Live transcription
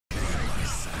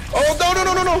Oh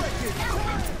no!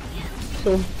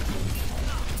 So,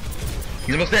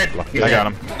 he's almost dead. I got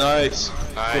him. nice.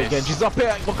 Nice. Genji's up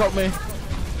here. Look out, me.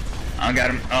 I got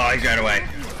him. Oh, he got away.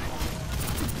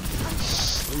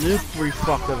 Slippery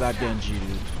fucker, that Genji,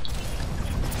 dude.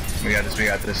 We got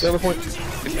this. The other point.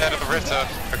 He's out of the Rita.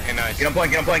 Okay, nice. Get on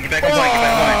point, get on point, get back on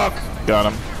point, Got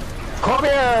him. Come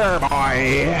here,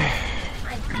 boy.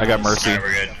 I got Mercy. Alright,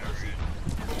 we're good.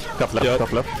 Top left,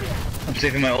 top left. I'm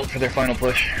saving my ult for their final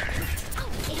push.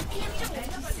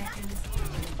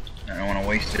 I don't want to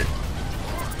waste it.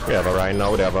 We have a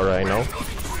Rhino, they have a Rhino.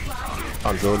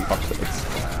 Hanzo,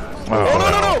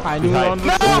 No! I knew on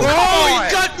the Oh,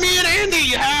 he got me and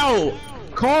Andy! How?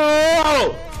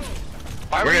 Carl!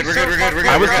 We're good.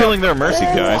 I was killing their Mercy,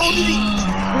 guys.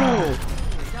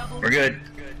 We're good.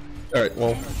 Alright,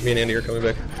 well, me and Andy are coming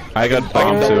back. I got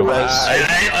bombed too.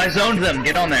 I zoned them.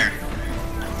 Get on there.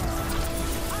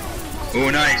 Ooh,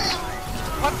 nice.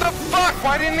 What the fuck?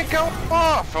 Why didn't it go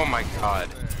off? Oh my god.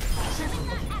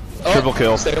 Triple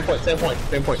kill. Same point.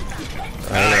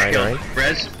 Alright.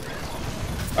 Res?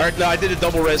 Alright, no, I did a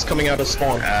double res coming out of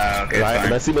spawn. Okay, Right, fine.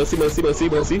 Mercy. You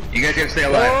guys gotta stay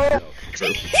alive.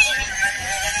 True.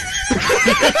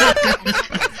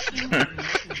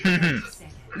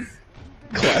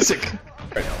 Classic.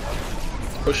 Right.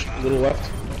 Push a little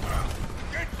left.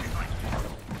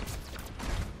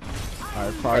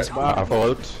 Alright, fire spot. Out.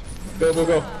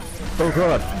 Go. Oh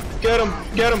god. Get him!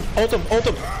 Ult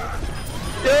him!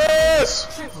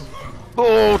 Yes!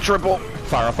 Oh, triple.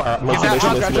 Fire. Mercy.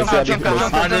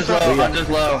 Hanzo's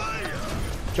low.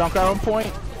 Jump out on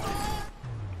point.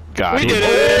 God. We did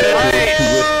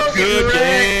it! Good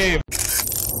game!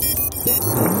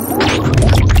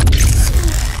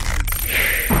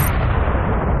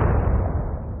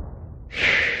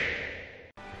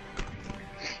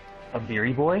 A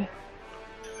beery boy?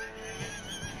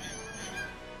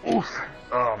 Oof.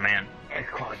 Oh man, my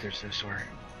quads are so sore.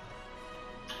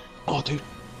 Oh, dude.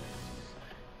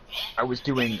 I was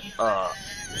doing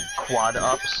quad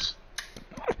ups.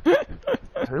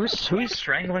 Who's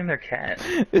strangling their cat?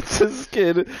 It's this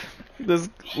kid, this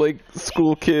like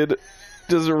school kid,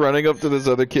 just running up to this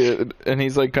other kid, and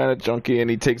he's like kind of junky, and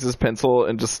he takes his pencil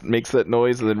and just makes that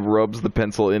noise, and then rubs the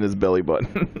pencil in his belly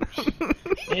button.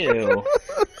 Ew.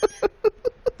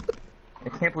 I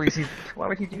can't believe he. Why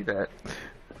would he do that?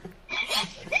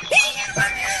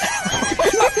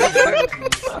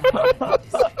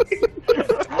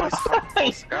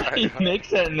 He makes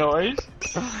that noise.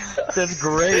 That's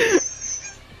great.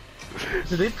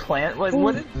 Did they plant? Like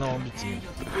what? No, me too.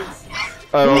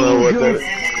 I don't know what that is.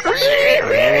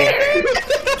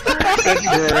 That's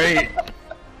great.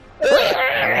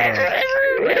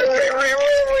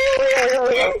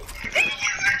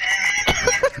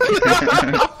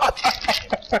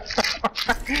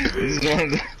 This is one of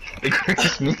the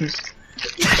greatest moves.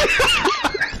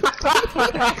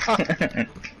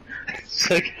 It's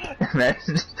like,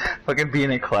 imagine fucking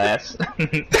being in class.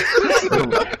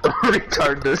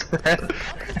 Retard does that.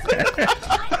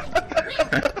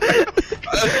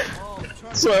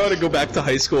 So I want to go back to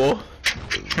high school.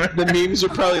 The memes are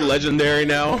probably legendary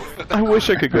now. I wish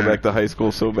I could go back to high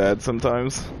school so bad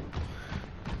sometimes.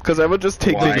 Because I would just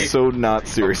take things so not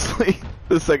seriously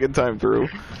the second time through.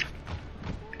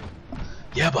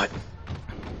 Yeah, but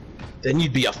then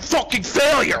you'd be a fucking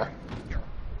failure!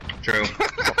 True.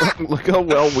 Look how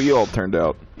well we all turned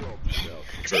out.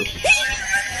 True.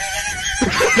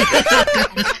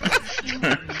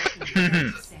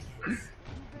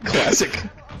 Classic.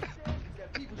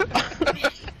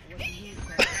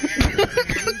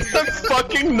 That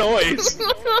fucking noise!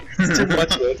 It's too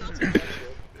much of it.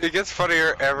 It gets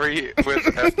funnier with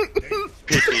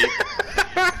PP.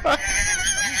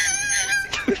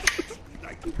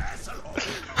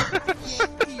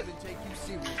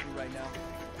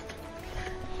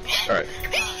 Alright.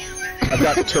 I've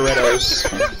got Torettos.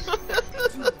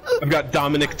 I've got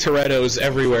Dominic Torettos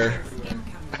everywhere.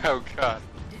 Oh god.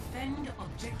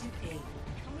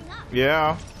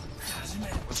 Yeah.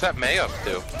 What's that May up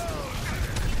to?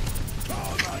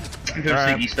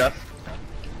 Sneaky stuff.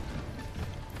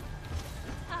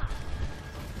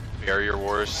 Barrier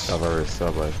Wars.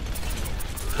 Survive.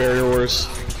 Barrier Wars.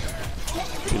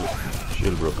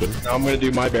 Shield broken. Now I'm gonna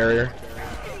do my barrier.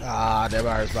 Ah, der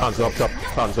war es. Hanzo up top.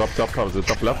 Hanzo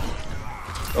top left.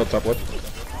 Oh, top left.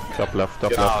 Top left. Oh,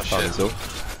 Hanzo.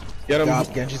 Get him.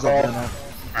 God, Genji's up there now.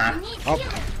 Up.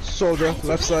 Soldier,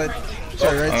 left side.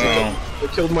 Sorry, right side. I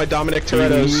killed my Dominic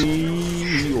Torettos.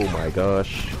 Oh my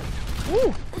gosh.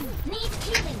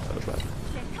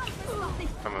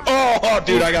 Oh,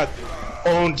 dude, I got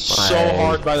owned so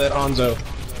hard by that Hanzo.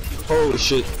 Holy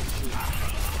shit.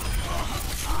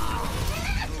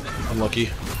 Unlucky.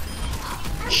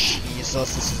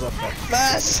 Jesus, this is a fuck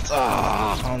fest!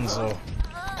 Ah, Hanzo.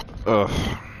 Ugh.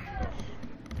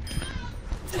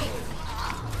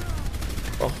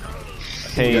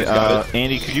 Hey,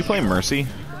 Andy, could you play Mercy?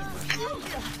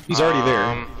 He's already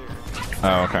there.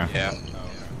 Oh, okay. Yeah.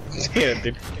 Yeah,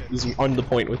 dude. He's on the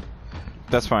point with.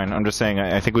 That's fine. I'm just saying,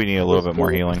 I think we need a little bit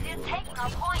more healing.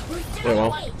 Yeah,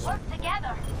 well.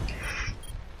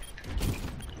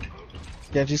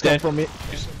 Genji's coming from me.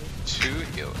 Two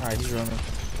heals. Alright, he's running.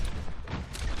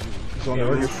 He's on the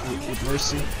roof with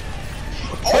Mercy.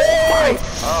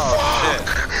 Oh shit.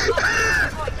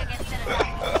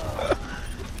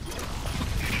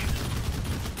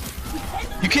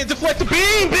 You can't deflect the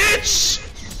beam, bitch!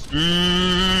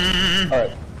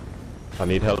 Alright. I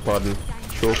need help on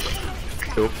choke.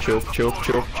 Choke, choke, choke,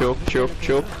 choke, choke, choke,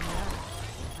 choke.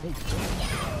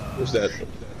 Who's that?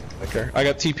 Okay. I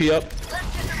got TP up.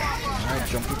 Alright,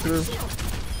 jumping through.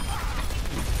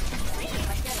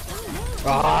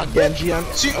 Ah, Genji on.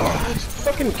 See,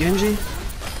 fucking Genji.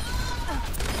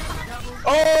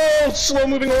 Oh, slow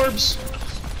moving orbs.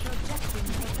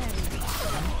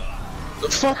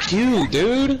 Fuck you,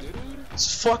 dude.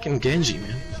 It's fucking Genji,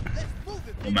 man.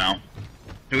 I'm out.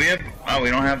 Do we have? Oh, we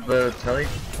don't have the telly.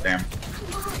 Damn.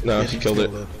 No, he killed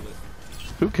it.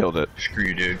 Who killed it? Screw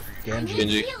you, dude.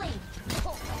 Genji.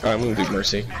 Alright, I'm gonna do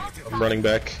Mercy. I'm running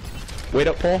back. Wait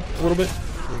up, Paul, a little bit.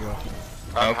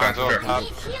 Oh, okay, sure.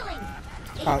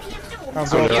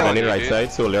 Soldier on the right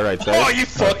side, soldier right side. Oh, you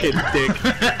fucking dick.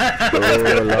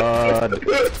 Oh lord.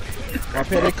 Up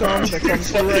here they come. There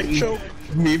comes the right choke.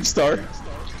 Meme star.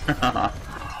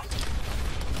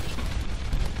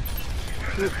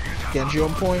 Genji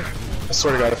on point. I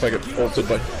swear to God, if I get ulted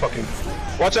by fucking.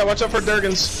 Watch out for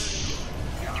Durgans.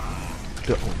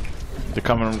 They're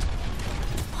coming.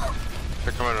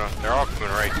 They're coming. They're all coming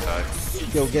right side.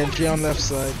 Yo, Genji on left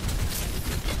side.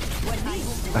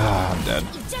 Ah, I'm dead.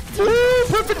 Woo,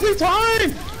 perfectly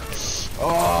timed.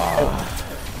 Oh.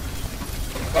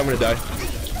 I'm gonna die.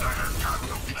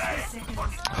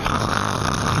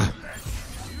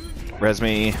 Res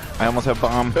me. I almost have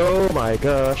bomb. Oh my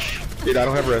gosh. Dude, I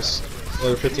don't have res.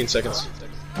 Another 15 seconds.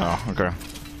 Oh, okay.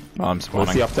 Well, I'm spawning.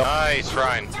 What's the up top? Nice,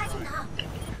 Ryan.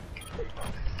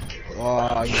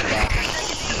 Oh, he's back.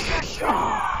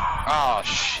 Oh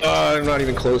shit. I'm not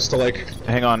even close to like.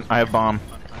 Hang on, I have bomb.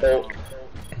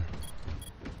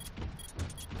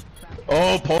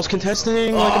 Oh, Paul's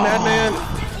contesting like a madman.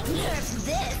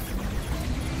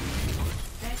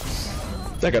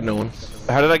 That got no one.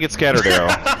 How did I get scattered arrow?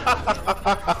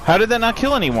 How did that not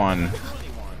kill anyone?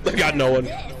 That got no one.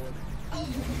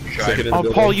 Oh,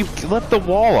 Paul, you left the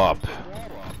wall up.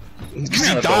 Because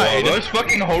he died. I was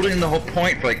fucking holding the whole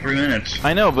point for like 3 minutes.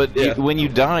 I know, but Yeah. when you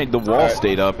died, the wall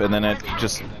stayed up, and then it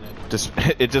just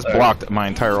blocked my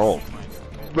entire ult.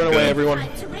 Run away, everyone.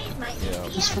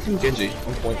 He's fucking Genji.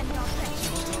 On point.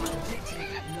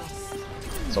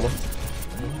 Someone.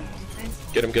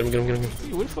 Get him.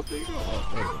 Where the fuck did he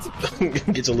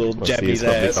go? Gets a little Let's see, Japanese it's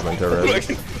probably ass. coming to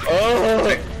res.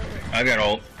 Oh! I got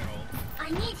ult. I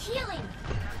need healing.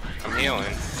 I'm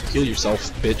healing. Heal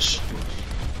yourself, bitch.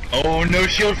 Oh, no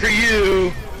shield for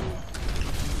you!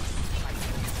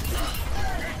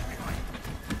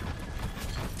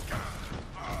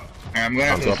 I'm gonna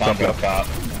have to stomp up top.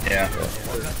 Yeah.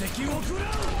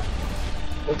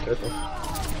 Okay.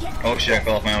 Oh shit, I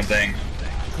fell off my own thing.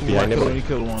 Behind him. You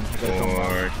killed one.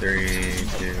 4, 3,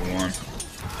 2, 1.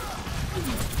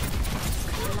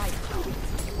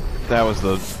 That was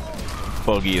the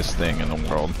buggiest thing in the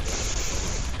world.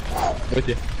 With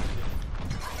you.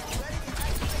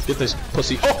 Get this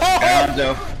pussy. Got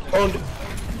Hanzo. Oh!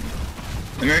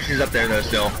 The Mercy's up there though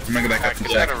still. I'm gonna go back up in a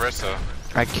Get sec. Arissa.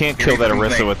 I can't kill that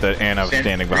Arissa with the Ana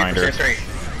standing behind her. Stand straight.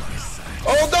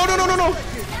 Oh, no!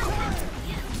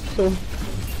 Oh,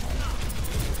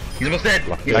 He's almost dead.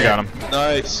 He's I dead. got him.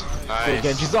 nice. Nice.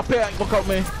 Genji's up here. Look out,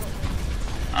 man.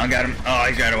 I got him. Oh,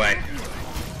 he's got away.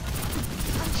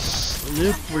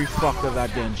 Slippery fuck of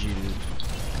that Genji, dude.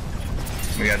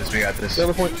 We got this. The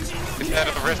other point. Get that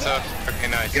of Arissa. Okay,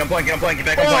 nice. Get on point, get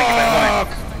back on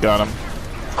point. Got him.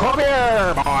 Come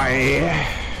here, boy.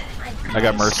 I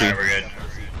got Mercy. Alright, we're good.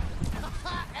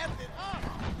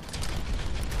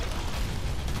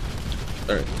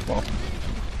 Alright, well.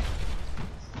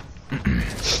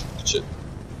 Shit.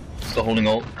 Still holding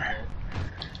ult.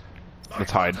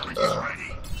 Let's hide.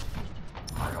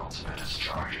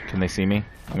 Can they see me?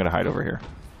 I'm gonna hide over here.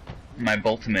 My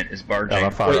ultimate is barging. Yeah,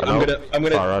 Farah, Wait, I'm no. gonna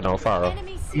Farah, no, Farah.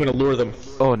 I'm gonna lure them.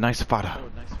 Oh, nice fada.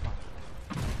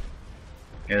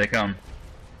 Here they come.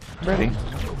 Ready?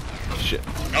 Shit.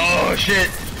 Oh shit!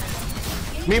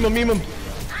 Meme him.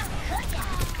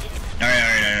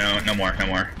 No more.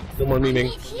 No more I memeing.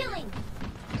 need healing.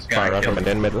 This guy Fire killed from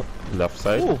me. in middle, left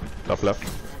side, left.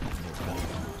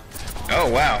 Oh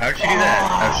wow, how did she do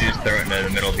that? Oh, she just threw it into the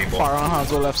middle of people. Far on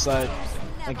Hanzo left side.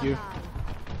 Thank you.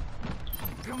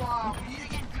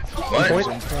 What? Point.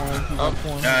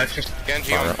 Point. No, it's just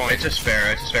Genji on point. it's just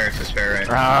fair. It's just fair, right?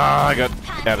 Ah, I got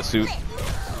out of suit.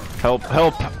 Help!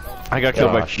 Help! I got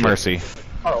killed by shit. Mercy.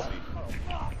 Oh.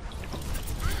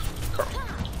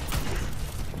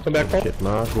 Come back, Paul. Shit,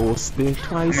 man, ghosting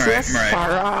twice. I'm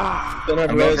alright. Don't have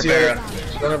I'm going res for yet.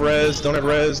 Farah. Don't have res. Don't have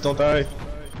res. Don't die.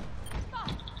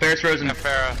 Farah's frozen.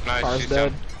 Farah, nice. Far's She's dead.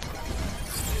 down.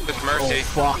 Just Oh Mercy.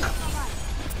 fuck.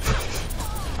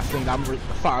 I think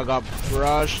Far got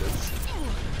rushed.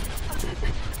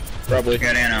 Probably.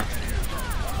 Got Anna.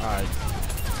 Alright.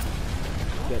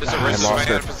 There's a I wrist lost right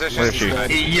her. out of position. Where is she?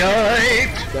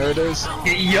 Yikes! There it is.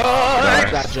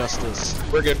 Yikes! That justice.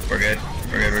 We're good. We're good.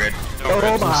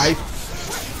 Oh my!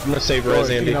 I'm gonna save res,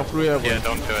 Andy. Enough forever. Yeah,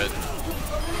 don't do it.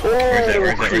 Where's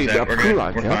that? We're good.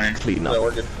 We're fine. Clean No, up.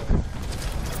 we're good.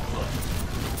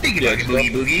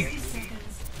 Boogie boogie.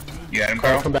 You got him,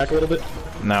 Carl, Carl? come back a little bit.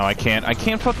 No, I can't. I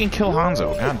can't fucking kill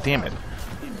Hanzo. God damn it.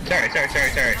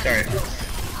 Sorry.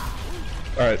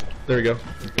 Alright, there we go.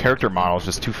 Character model is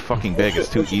just too fucking big. It's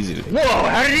too easy to. Whoa,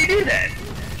 how did he do that?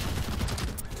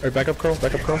 Alright, back up, Carl.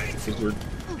 Back up, Carl.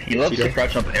 He loves to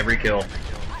crouch up every kill.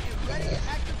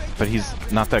 But he's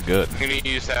not that good. You need to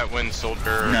use that when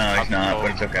soldier. No, he's not,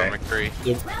 but it's okay. McCree.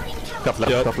 Top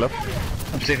left, Yep. top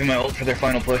left. I'm saving my ult for their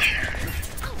final push.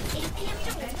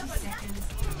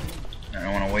 I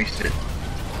don't want to waste it.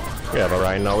 We have a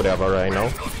Rhino now, they have a Rhino.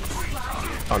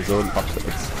 Hanzo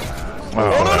upstairs.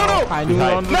 Oh, I knew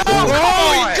on the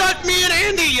Oh, he got me and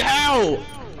Andy! How?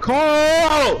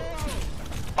 Carl!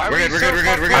 Why We're were good, you we're so good, we're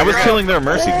good, we're fucking- I was killing their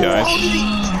Mercy guys.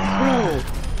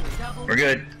 We're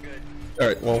good.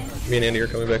 Alright, well, me and Andy are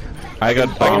coming back. I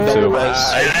got bombed too.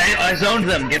 I zoned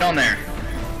them. Get on there.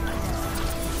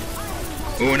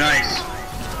 Ooh, nice.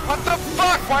 What the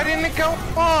fuck? Why didn't it go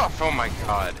off? Oh my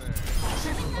god.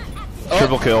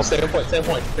 Triple kill. Same point, same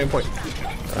point, same point.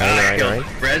 Right.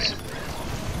 Res?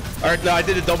 Alright, no, I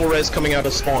did a double res coming out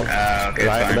of spawn. Okay,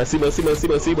 Right, fine. mercy. You guys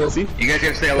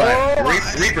gotta stay alive.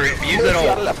 Reaper, use that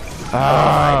ult.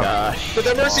 Ah, Get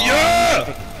that mercy,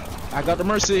 yeah! I got the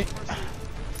Mercy.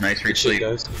 Nice Good shit, retreat.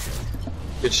 guys.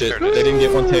 Good shit. They didn't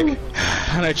get one tick.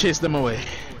 And I chased them away.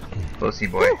 Pussy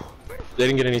boy. They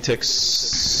didn't get any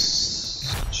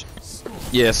ticks.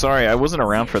 yeah. Sorry, I wasn't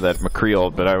around for that McCree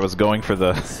ult, but I was going for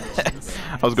the.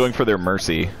 I was going for their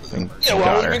Mercy. And Yeah, got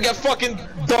well, her. you got fucking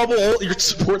double ult. Your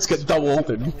supports get double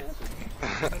ulted.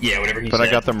 Yeah, whatever he But said.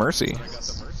 I got the Mercy.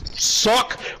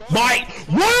 Suck my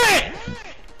what?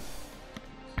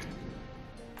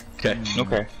 Okay.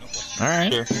 Okay. All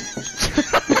right. Sure.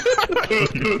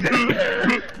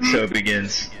 So it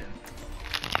begins.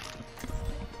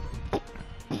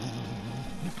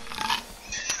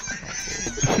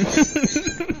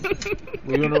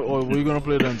 We're gonna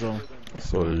play then, Zone.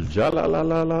 Soldier,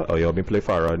 la. Oh, you want me play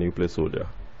Farah and you play Soldier.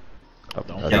 I'd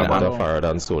Yeah, rather man. Farah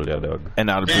than Soldier, dog. And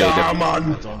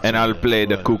I'll play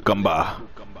the cu-cumba.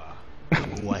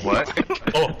 What?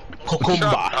 Oh,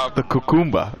 cu-cumba. The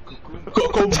cu-cumba.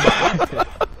 Cu-cumba.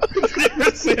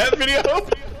 See that video?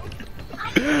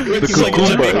 The It's like a cu-cumba.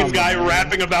 Jamaican guy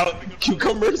rapping about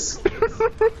cucumbers.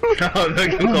 Oh, the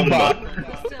cu-cumba.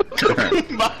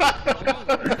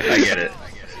 I get it.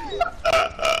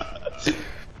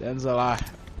 Denzel,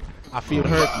 I feel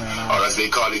hurt, man. Or as they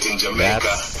call it in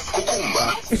Jamaica,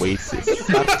 cu-cumba. Oasis.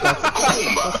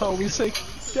 Cu-cumba. That's how we say.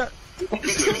 Yeah.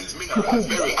 Vitamins, minerals,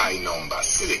 very high number.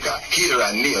 Silica, hair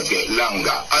and nails get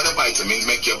longer. Other vitamins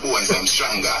make your bones them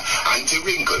stronger.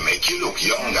 Anti-wrinkle make you look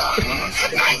younger.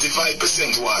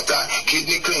 95% water,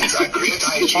 kidney cleanser, great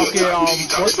hydrator, Okay,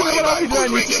 detox what fiber, do I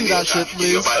good need to see that regulator. shit, Give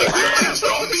your please? body proteins,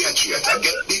 don't be a traitor.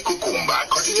 Get the cucumber,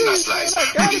 cut it in a slice.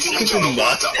 Put it in a jar of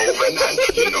water overnight.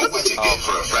 You know what you get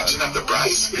for a fraction of the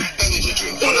price. Energy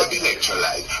drink full of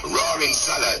electrolyte. Roaring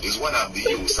salad is one of the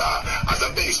use as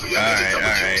a base for your vegetable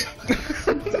juice.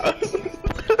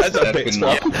 That's a base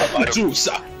for a juice.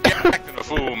 You're acting a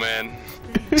fool, man.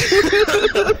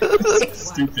 So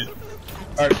stupid.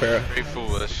 Alright, Farah. Very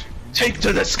foolish. Take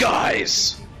to the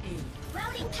skies!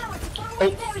 Routing power to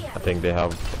forward area. I think they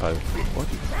have. What?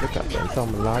 Look at them.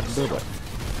 Some lag, brother.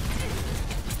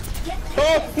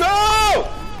 Oh,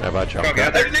 no! Have a jump. Okay.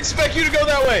 I didn't expect you to go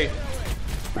that way!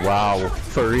 Wow,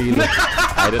 for real.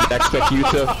 I didn't expect you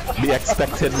to be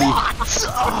expecting me.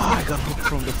 I got hooked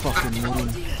from the fucking moon.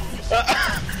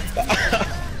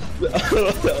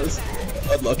 That was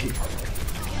unlucky.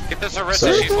 Get this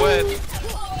Arista, she's lit.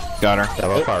 Got her. They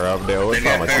have a fire up there with They've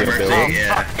got pharmacy up Mercy, there.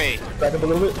 yeah. Fuck me. Back up a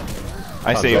little bit.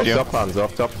 I saved you. Hands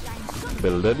up, top.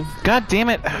 Building. God damn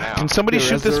it! Can somebody Here,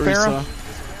 shoot this where's Pharaoh?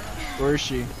 Risa? Where is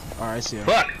she? Oh, I see her.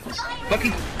 Fuck!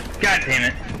 Fucking. God damn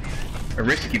it.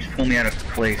 Arista keeps pulling me out of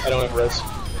place. I don't have res.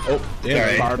 Oh, damn.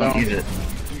 Alright, fire don't down. use it.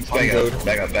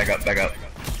 Back up.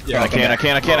 I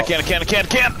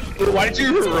can't. Why did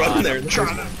you run there?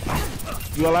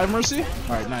 You alive, Mercy?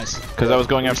 Alright, nice. Because I was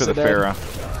going after the Risa dead. Pharaoh.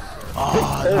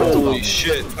 Holy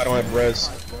shit. I don't have res.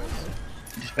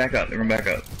 Just back up, everyone back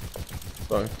up.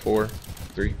 5, 4,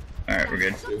 3, Alright, we're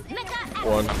good.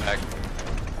 1. I'm back.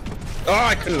 Oh,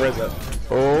 I couldn't res that.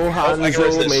 Oh, I can res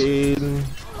Hanzo, this. man.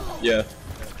 Yeah.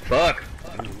 Fuck!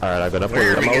 Alright, I'm gonna pull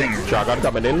Where are them we out. getting- Dragon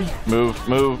coming in. Move.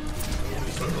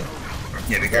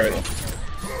 Yeah, be careful.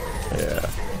 Yeah.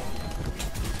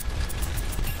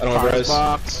 I don't have res.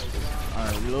 Box.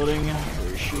 Alright, reloading.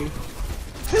 Where is she?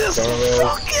 Yeah,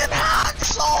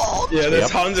 this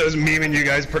Yep. Hanzo's memeing you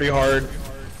guys pretty hard.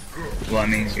 Well, I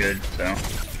mean, he's good, so.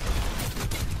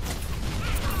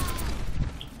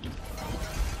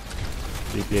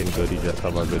 He ain't good, he just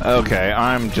have a good Okay,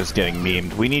 I'm just getting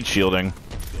memed. We need shielding.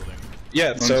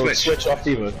 Yeah, so switch. switch off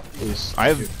Diva, please. I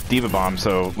have Diva Bomb,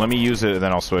 so let me use it and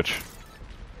then I'll switch.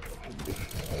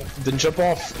 Then jump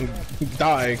off and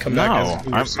die and come No, back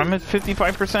as I'm at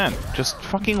 55%. Just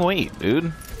fucking wait,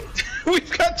 dude.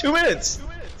 We've got 2 minutes!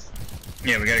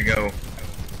 Yeah, we gotta go.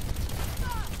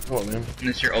 Oh man.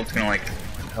 Unless your ult's gonna, like,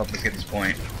 help us get this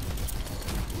point.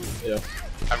 Yeah.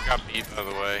 I've got beat out of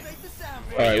the way.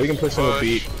 Alright, we can push on the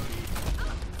beat.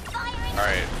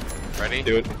 Alright. Ready?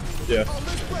 Do it. Yeah.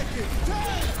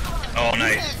 Oh,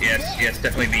 nice. Yes,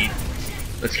 definitely B.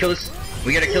 Let's kill this.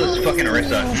 We gotta kill this fucking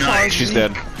Orisa. Nice. She's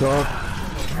dead.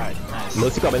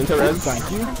 Mercy coming into res.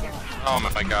 Thank you. Oh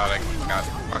my god, I got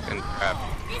fucking crap.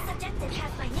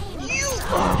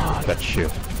 That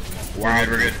shit. We're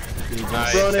good.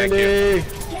 Nice, Run, thank you.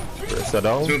 Andy! Rest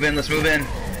down. Let's move in.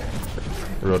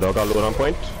 Roadhog got load on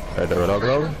point. The Roadhog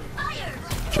now.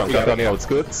 Chunk out on the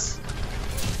outskirts.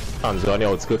 Hanzo on the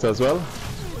outskirts as well.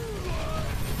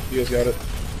 You guys got it.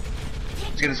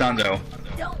 Let's get this Hanzo.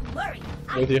 Don't worry.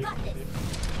 With you.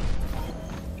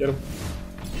 Get him.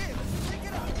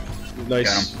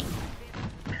 Nice.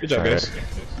 Good job, guys.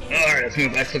 Alright, let's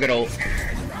move. Let's look at ult.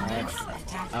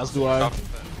 As do I.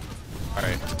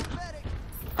 Alright.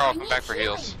 Carl, come back for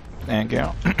heals. And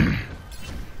go.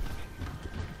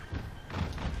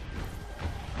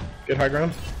 Get high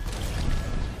ground.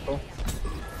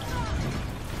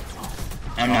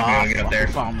 I'm not gonna get up there.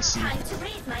 Pharmacy. Time to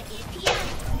raise my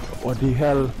APM. What the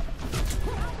hell?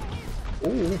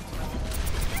 Ooh.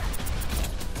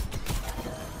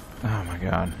 Oh my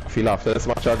god. I feel after this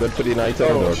match are good for the night.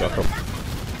 Oh, Shut up.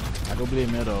 I don't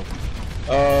blame you though.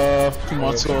 Too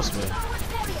much sauce, man.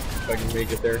 If I can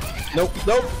make it there. Nope.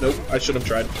 I should have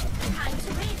tried. Time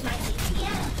to raise my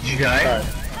APM. Did you die?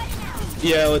 Alright.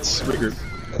 Yeah, let's regroup.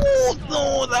 Oh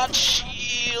no, that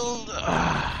shield!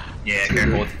 Yeah,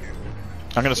 careful.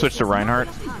 I'm gonna switch to Reinhardt.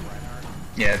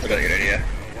 Yeah, that's a good idea.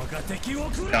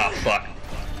 Oh, fuck.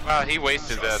 Wow, he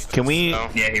wasted that. Can we- So,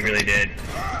 Yeah, he really did.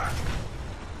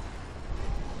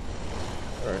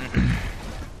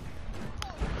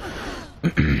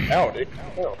 Ow, dude.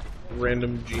 Oh.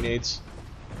 Random G-nades.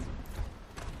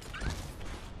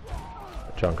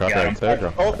 Chunk Got out him.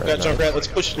 there. Oh, got Junkrat. Let's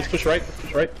push right.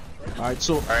 Alright,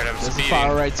 so Alright, I'm there's the speeding.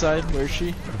 fire right side. Where is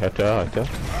she? Hit her.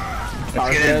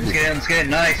 Let's get in.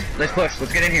 Nice. Let's push.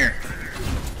 Let's get in here.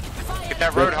 Get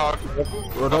that Roadhog.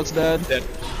 Roadhog's dead. Dead.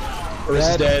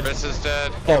 Orisa's dead. Chris is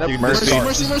dead. Oh, dude, Mercy.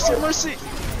 Mercy!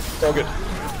 So good.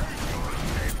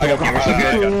 I got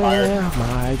fired. Oh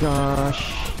my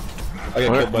gosh. I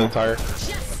got killed by the tire.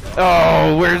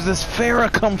 Oh, where's this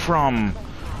Farah come from?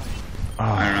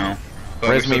 I don't know. But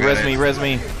Res we me. still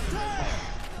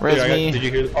got it. Dude, did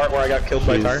you hear the part where I got killed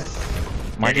by a tire?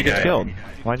 Why'd you get killed?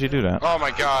 Why'd you do that? Oh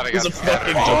my god, I It was got a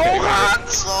fucking joke.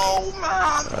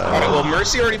 Alright, well,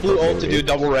 Mercy already blew ult to do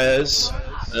double res,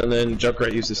 and then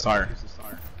Junkrat used his tire.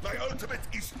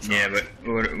 Yeah, but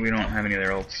we don't have any other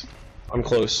ults. I'm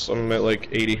close. I'm at like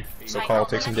 80, so Carl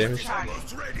take some damage. Yeah,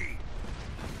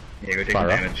 go take some Fire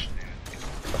up. damage.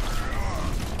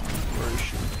 Where is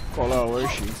she? Call out, where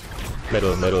is she?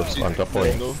 Middle, on top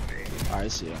point. I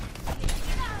see her.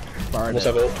 Fire Almost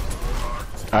dead. have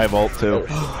ult. I have ult too.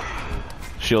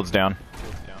 Shield's down.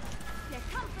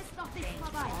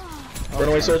 Run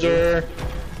away, soldier!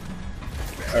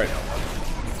 Alright.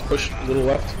 Push a little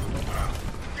left.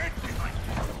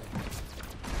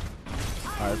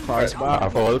 Alright, fire's back.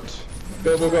 Half ult.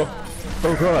 Go.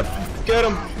 Oh god. Get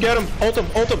him! Ult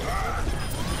him!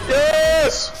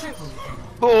 Yes!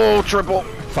 Oh, triple.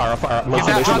 Fire.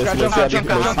 Jump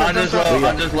out. I'm just low.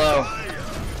 I'm just low.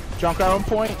 Junk out on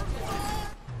point.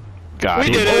 God.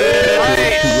 We did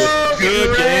it!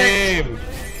 Good game.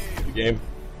 Good game.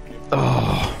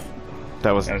 Oh,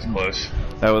 that was close.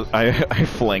 I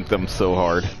flanked them so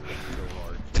hard.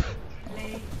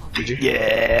 Did you?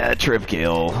 Yeah, trip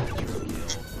kill.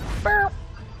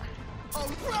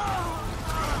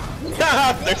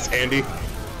 There's Andy.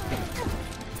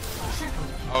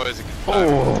 Oh, is it?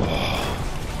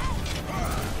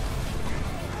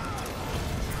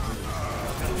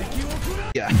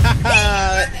 Yeah.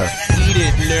 Eat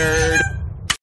it, nerd.